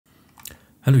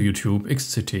Hello YouTube,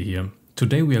 XCT here.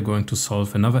 Today we are going to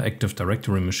solve another Active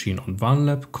Directory machine on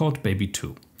Vulnlab called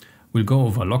Baby2. We'll go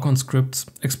over Logon Scripts,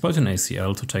 exploit an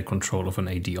ACL to take control of an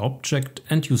AD object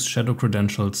and use shadow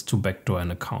credentials to backdoor an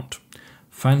account.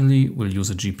 Finally, we'll use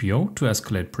a GPO to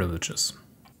escalate privileges.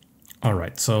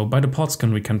 Alright, so by the port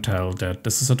scan we can tell that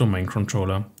this is a domain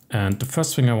controller, and the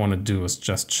first thing I want to do is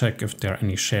just check if there are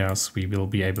any shares we will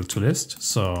be able to list.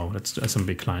 So let's do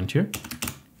SMB client here.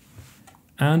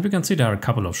 And we can see there are a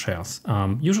couple of shares.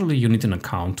 Usually you need an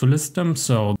account to list them,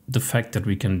 so the fact that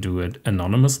we can do it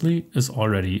anonymously is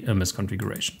already a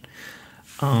misconfiguration.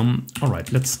 All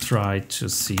right, let's try to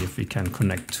see if we can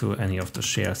connect to any of the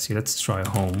shares here. Let's try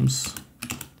homes.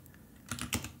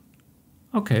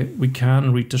 Okay, we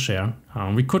can read the share.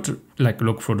 We could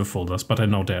look through the folders, but I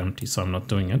know they're empty, so I'm not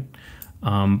doing it.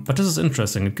 But this is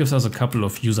interesting. It gives us a couple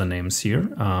of usernames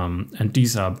here, and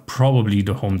these are probably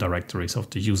the home directories of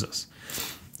the users.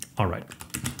 All right,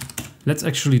 let's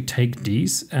actually take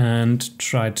these and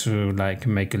try to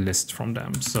make a list from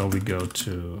them. So we go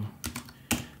to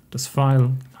this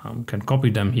file, can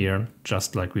copy them here,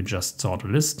 just like we just saw the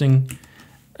listing.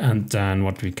 And then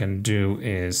what we can do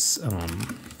is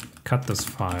cut this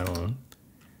file.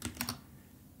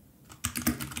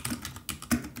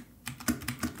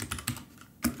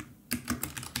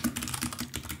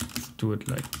 Do it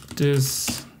like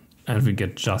this, and we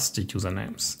get just the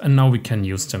usernames. And now we can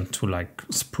use them to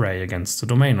spray against the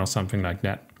domain or something like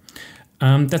that.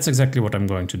 That's exactly what I'm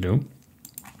going to do.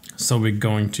 So we're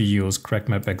going to use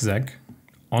crackmap.exec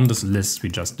on this list we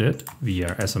just did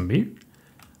via SMB.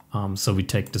 So we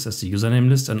take this as the username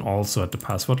list and also at the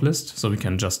password list. So we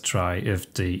can just try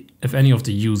if any of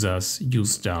the users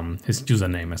used his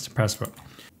username as the password.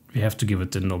 We have to give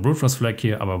it the no brute force flag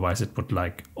here, otherwise it would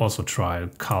also try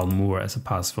Carl Moore as a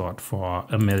password for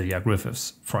Amelia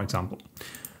Griffiths, for example.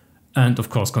 And of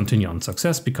course continue on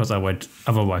success, because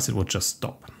otherwise it would just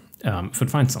stop if it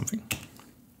finds something.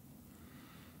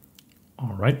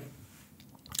 All right.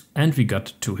 And we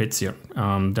got 2 hits here.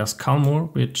 There's Carl Moore,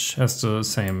 which has the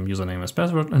same username as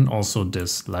password, and also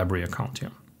this library account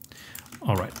here.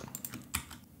 All right.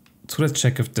 So let's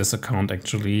check if this account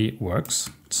actually works.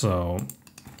 So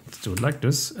let's do it like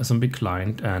this, SMB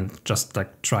client, and just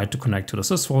try to connect to the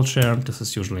sysvol share. This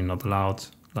is usually not allowed.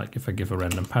 If I give a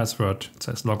random password, it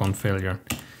says logon failure.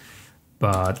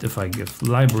 But if I give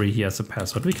library here as a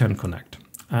password, we can connect.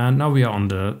 And now we are on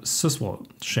the sysvol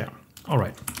share. All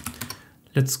right,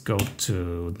 let's go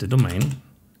to the domain.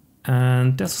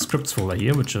 And there's a scripts folder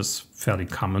here, which is fairly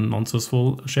common on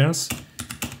sysvol shares.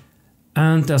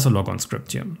 And there's a logon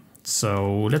script here.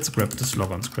 So let's grab this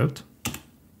logon script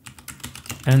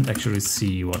and actually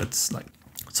see what it's like.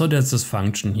 So there's this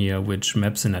function here which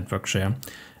maps a network share,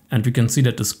 and we can see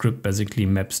that the script basically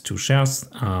maps 2 shares,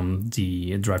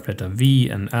 the drive letter V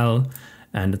and L,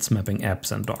 and it's mapping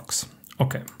apps and docs.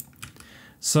 Okay,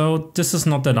 so this is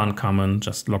not that uncommon.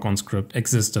 Just logon script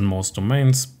exists in most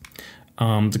domains.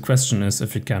 The question is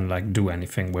if you can do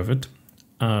anything with it.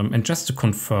 And just to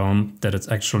confirm that it's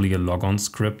actually a logon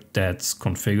script that's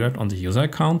configured on the user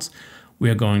accounts, we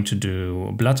are going to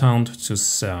do Bloodhound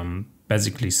to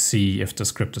basically see if the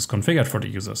script is configured for the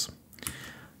users.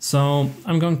 So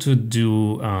I'm going to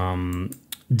do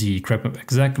the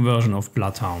crackmap.exec version of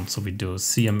Bloodhound. So we do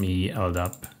cme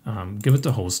ldap, give it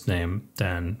the host name,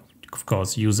 then of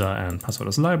course user and password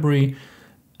as library,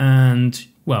 and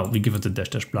well, we give it the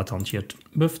 -- bloodhound here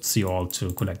with call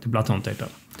to collect the Bloodhound data.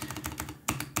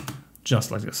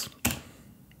 Just like this.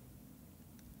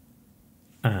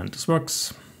 And this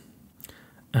works.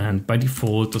 And by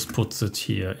default, this puts it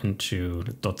here into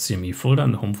the .cme folder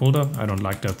in the home folder. I don't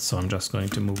like that, so I'm just going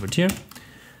to move it here.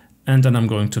 And then I'm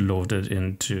going to load it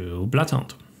into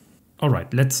Bloodhound. All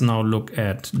right, let's now look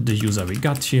at the user we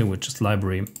got here, which is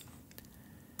library.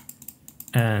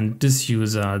 And this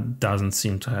user doesn't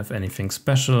seem to have anything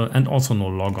special, and also no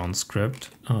logon script.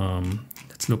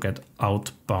 Let's look at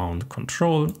outbound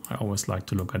control. I always like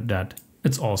to look at that.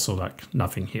 It's also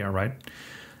nothing here, right?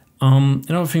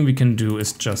 Another thing we can do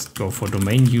is just go for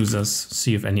domain users,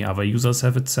 see if any other users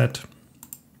have it set.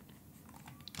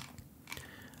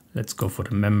 Let's go for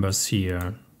the members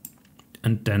here.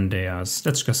 And then let's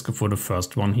just go for the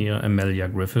first one here, Amelia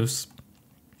Griffiths.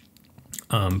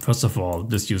 First of all,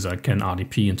 this user can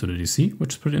RDP into the DC,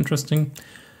 which is pretty interesting.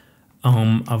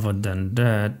 Other than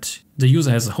that, the user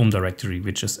has a home directory,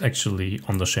 which is actually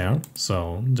on the share.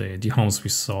 So the homes we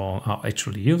saw are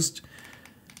actually used.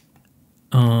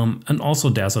 And also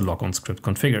there's a logon script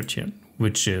configured here,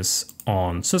 which is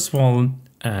on sysvol,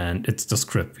 and it's the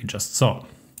script we just saw.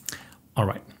 All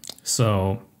right,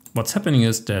 so what's happening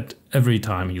is that every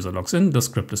time a user logs in, the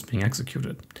script is being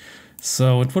executed.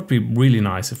 So it would be really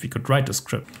nice if we could write a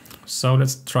script. So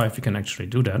let's try if we can actually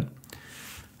do that.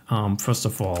 First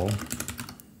of all,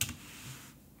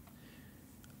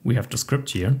 we have the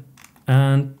script here,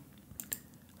 and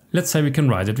let's say we can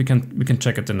write it. We can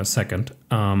check it in a second.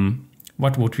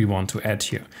 What would we want to add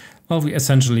here? Well, we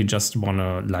essentially just want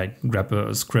to like grab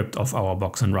a script of our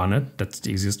box and run it. That's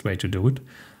the easiest way to do it.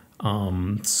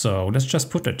 So let's just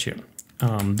put it here.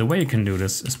 The way you can do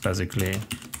this is basically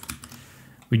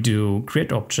we do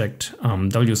create object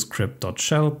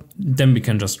wscript.shell. Then we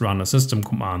can just run a system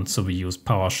command. So we use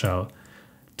PowerShell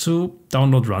to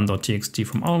download run.txt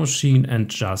from our machine and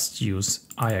just use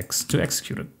ix to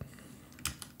execute it.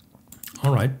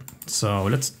 All right, so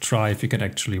let's try if we can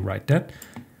actually write that.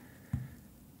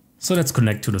 So let's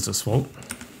connect to this as well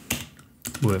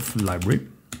with library.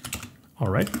 All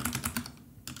right,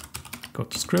 go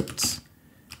to scripts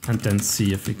and then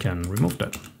see if we can remove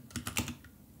that.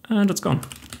 And it's gone.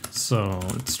 So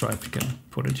let's try if we can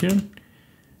put it here.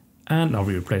 And now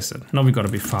we replace it. Now we gotta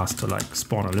be fast to like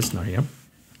spawn a listener here.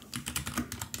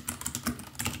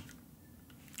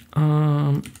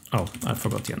 Oh, I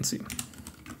forgot the NC.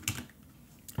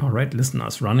 All right, listener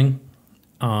is running.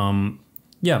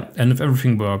 Yeah, and if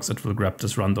everything works, it will grab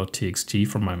this run.txt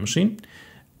from my machine.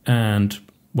 And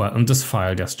well, in this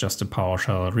file, there's just a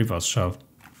PowerShell reverse shell,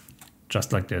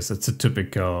 just like this. It's a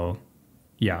typical,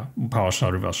 yeah,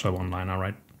 PowerShell reverse shell one-liner,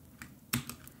 right?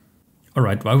 All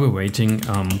right, while we're waiting,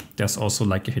 there's also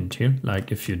like a hint here,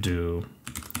 like if you do,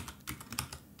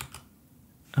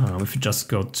 if you just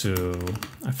go to,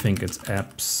 I think it's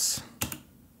apps,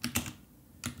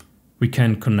 we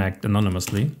can connect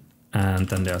anonymously, and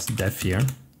then there's def here.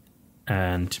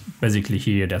 And basically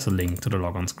here, there's a link to the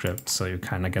Logon script, so you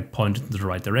kind of get pointed in the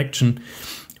right direction.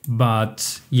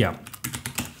 But yeah,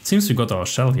 it seems we got our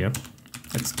shell here.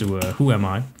 Let's do a who am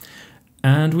I?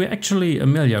 And we're actually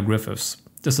Amelia Griffiths.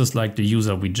 This is like the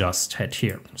user we just had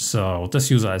here. So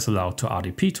this user is allowed to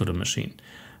RDP to the machine,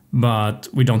 but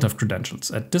we don't have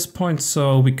credentials at this point,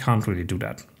 so we can't really do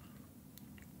that.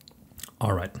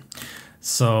 All right,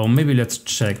 so maybe let's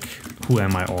check who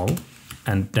am I all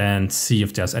and then see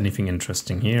if there's anything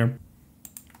interesting here.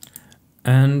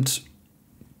 And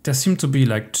there seem to be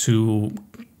like two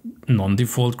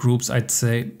non-default groups, I'd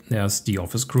say. There's the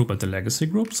office group and the legacy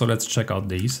group. So let's check out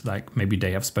these, like maybe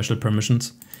they have special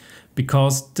permissions,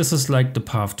 because this is like the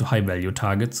path to high value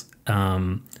targets.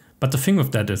 But the thing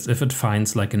with that is if it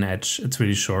finds like an edge it's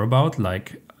really sure about,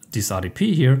 like this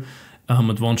RDP here,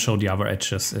 it won't show the other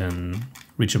edges in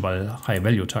reachable high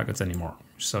value targets anymore.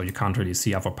 So you can't really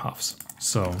see other paths.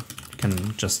 So you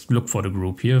can just look for the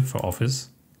group here for office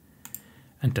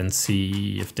and then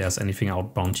see if there's anything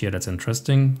outbound here that's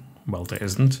interesting. Well, there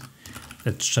isn't.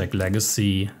 Let's check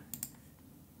legacy.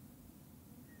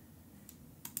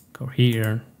 Go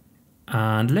here.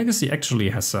 And legacy actually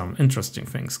has some interesting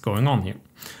things going on here.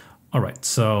 All right,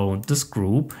 so this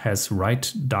group has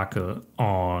WriteDACL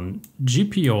on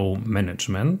GPO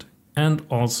management and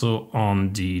also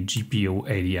on the GPO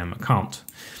ADM account.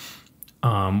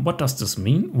 What does this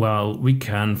mean? Well, we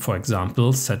can, for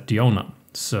example, set the owner.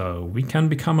 So we can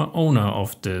become an owner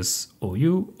of this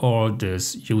OU or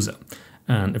this user.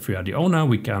 And if we are the owner,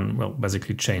 we can, well,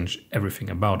 basically change everything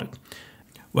about it.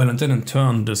 Well, and then in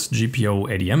turn, this GPO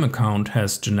ADM account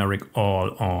has generic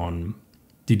all on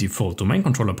the default domain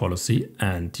controller policy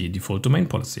and the default domain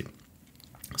policy.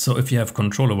 So if you have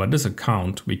control over this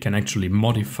account, we can actually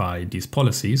modify these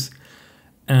policies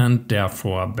and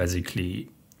therefore basically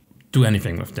do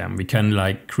anything with them. We can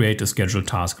like create a scheduled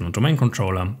task on a domain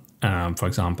controller, for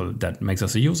example, that makes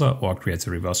us a user or creates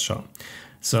a reverse shell.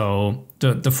 So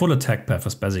the full attack path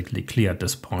is basically clear at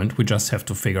this point. We just have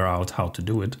to figure out how to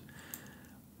do it.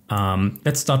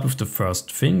 Let's start with the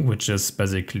first thing, which is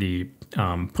basically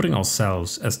putting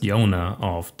ourselves as the owner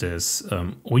of this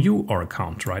OU or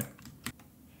account, right?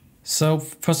 So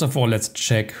first of all, let's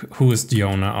check who is the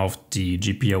owner of the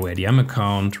GPO ADM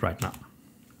account right now.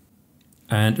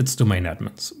 And it's domain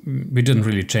admins. We didn't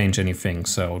really change anything,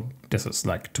 so this is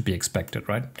like to be expected,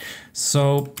 right?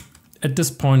 So at this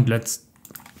point, let's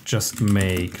just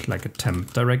make like a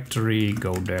temp directory,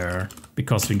 go there,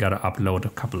 because we gotta upload a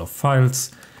couple of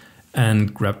files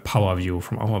and grab PowerView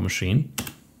from our machine.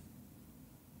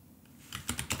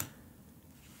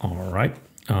 All right,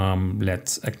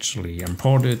 let's actually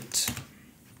import it.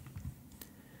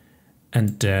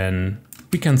 And then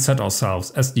we can set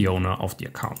ourselves as the owner of the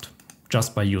account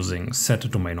just by using set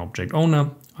domain object owner.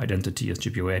 Identity is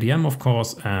GPO ADM, of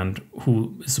course, and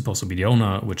who is supposed to be the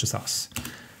owner, which is us.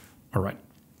 All right.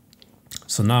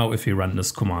 So now if we run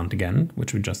this command again,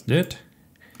 which we just did,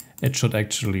 it should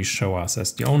actually show us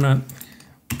as the owner.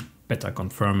 Better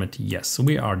confirm it. Yes,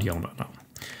 we are the owner now.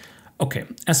 Okay,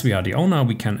 as we are the owner,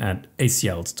 we can add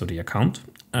ACLs to the account.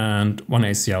 And one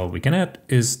ACL we can add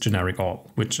is generic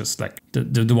all, which is like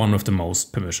the one with the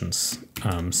most permissions.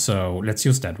 So let's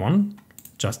use that one.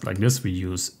 Just like this, we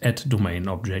use add domain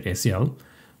object ACL,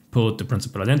 put the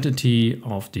principal identity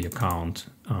of the account,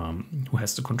 who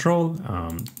has the control,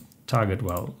 target,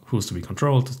 well, who's to be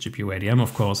controlled, it's GPO ADM,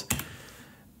 of course.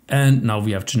 And now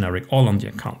we have generic all on the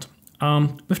account.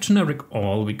 With generic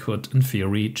all, we could, in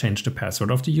theory, change the password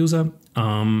of the user,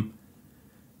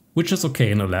 which is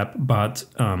okay in a lab, but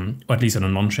or at least in a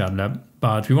non-shared lab.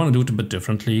 But we want to do it a bit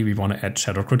differently. We want to add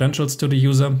shadow credentials to the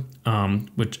user,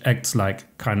 which acts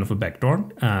like kind of a backdoor,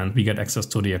 and we get access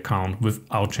to the account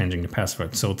without changing the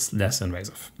password, so it's less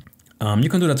invasive. You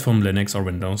can do that from Linux or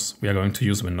Windows. We are going to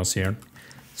use Windows here.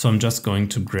 So I'm just going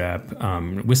to grab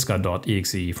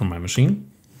whisker.exe from my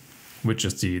machine, which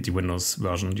is the Windows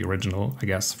version, the original, I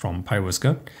guess, from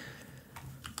PyWhisker.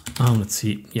 Let's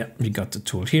see, yeah, we got the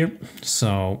tool here.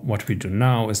 So what we do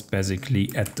now is basically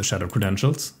add the shadow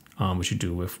credentials, which you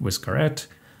do with whisker add.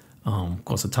 Of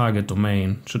course, the target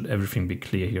domain, should everything be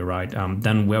clear here, right?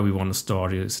 Then where we want to store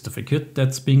the certificate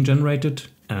that's being generated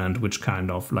and which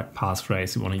kind of like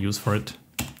passphrase you want to use for it.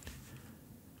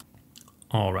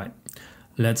 All right,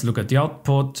 let's look at the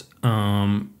output.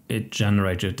 It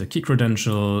generated the key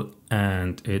credential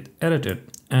and it edited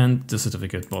it. And the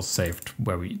certificate was saved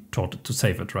where we taught it to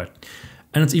save it, right?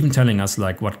 And it's even telling us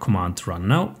like what command to run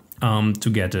now to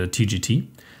get a TGT.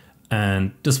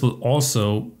 And this will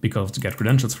also, because of the get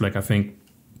credentials flag, I think,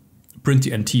 print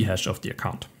the NT hash of the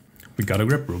account. We gotta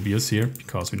grab Rubius here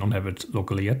because we don't have it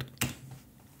locally yet.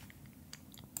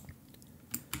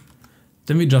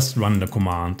 Then we just run the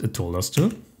command it told us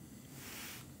to.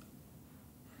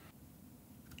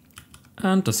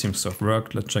 And this seems to have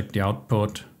worked. Let's check the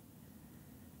output.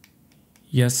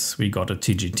 Yes, we got a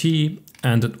TGT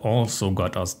and it also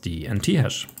got us the NT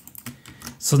hash.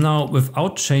 So now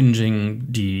without changing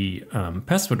the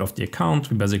password of the account,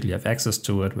 we basically have access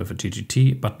to it with a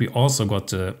TGT, but we also got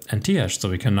the NT hash, so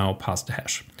we can now pass the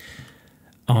hash.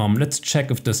 Let's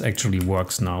check if this actually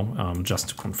works now, just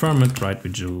to confirm it, right?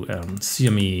 We do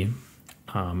CME,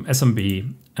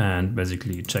 SMB, and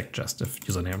basically check just if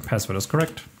username and password is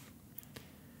correct.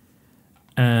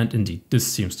 And indeed,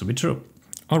 this seems to be true.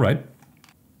 All right.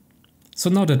 So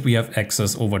now that we have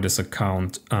access over this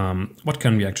account, what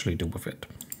can we actually do with it?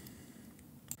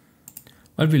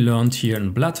 Well, we learned here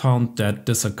in Bloodhound that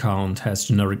this account has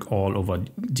generic all over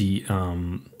the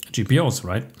GPOs,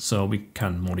 right? So we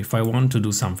can modify one to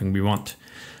do something we want.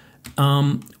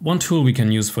 One tool we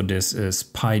can use for this is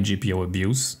PyGPO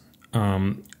abuse,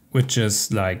 which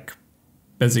is like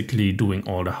basically doing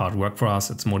all the hard work for us.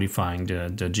 It's modifying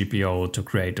the GPO to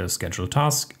create a scheduled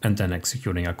task and then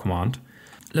executing a command.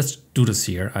 Let's do this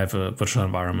here. I have a virtual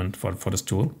environment for this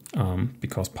tool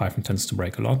because Python tends to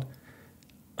break a lot.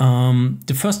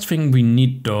 The first thing we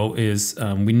need though is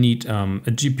we need a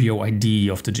GPO ID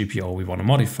of the GPO we want to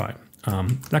modify.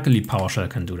 Luckily PowerShell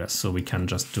can do this, so we can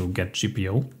just do get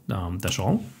GPO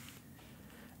 -all.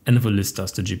 And it will list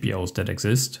us the GPOs that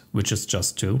exist, which is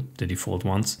just 2, the default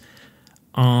ones.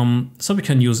 So we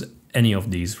can use any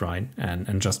of these, right,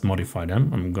 and just modify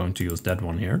them. I'm going to use that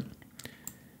one here.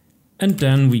 And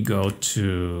then we go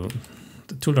to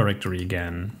the tool directory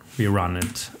again. We run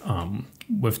it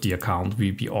with the account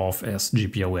vp-auth as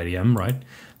GPO ADM, right?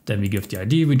 Then we give the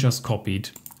ID we just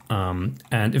copied.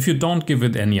 And if you don't give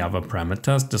it any other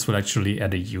parameters, this will actually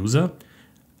add a user,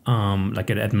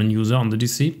 like an admin user on the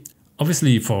DC.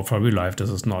 Obviously for real life, this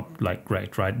is not like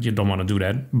great, right? You don't want to do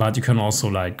that, but you can also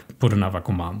like put another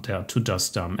command there to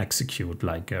just execute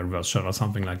like a reverse shell or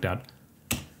something like that.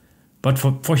 But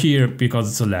for here, because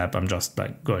it's a lab, I'm just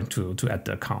like going to add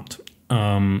the account.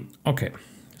 Okay,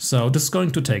 so this is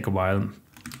going to take a while.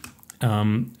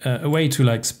 A way to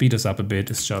like speed this up a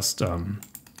bit is just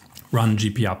run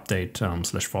gp update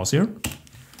 /force here.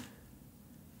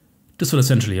 This will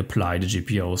essentially apply the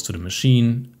GPOs to the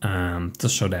machine to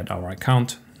show that our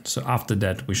account. So after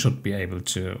that, we should be able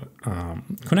to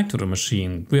connect to the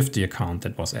machine with the account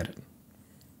that was added.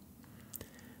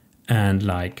 And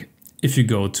like, if you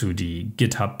go to the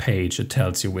GitHub page, it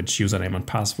tells you which username and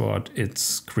password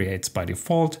it creates by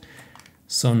default.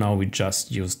 So now we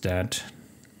just use that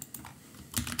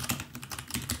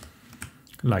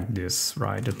like this,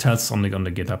 right? It tells something on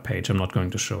the GitHub page. I'm not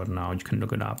going to show it now. You can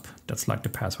look it up. That's like the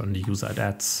password and the user it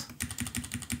adds.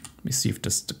 Let me see if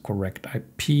this is the correct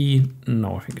IP.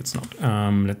 No, I think it's not.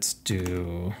 Let's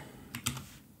do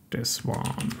this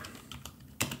one.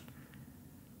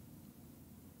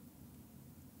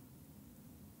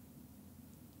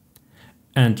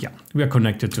 And yeah, we are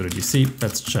connected to the DC.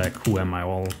 Let's check who am I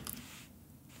all.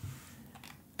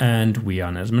 And we are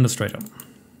an administrator.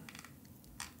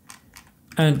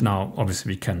 And now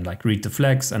obviously we can like read the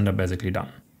flags and they're basically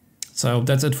done. So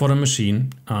that's it for the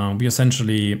machine. We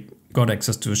essentially got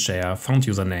access to a share, found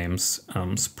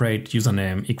usernames, sprayed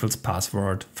username equals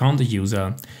password, found the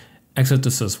user, exited the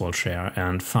sysvol share,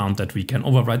 and found that we can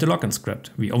overwrite the Logon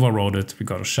script. We overrode it, we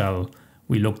got a shell,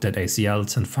 we looked at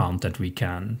ACLs and found that we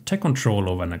can take control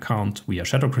over an account via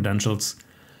shadow credentials.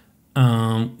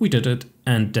 We did it,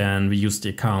 and then we used the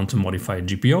account to modify a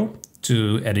GPO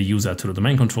to add a user to the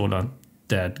domain controller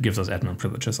that gives us admin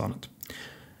privileges on it.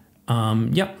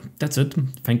 Yeah, that's it.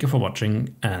 Thank you for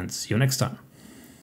watching and see you next time.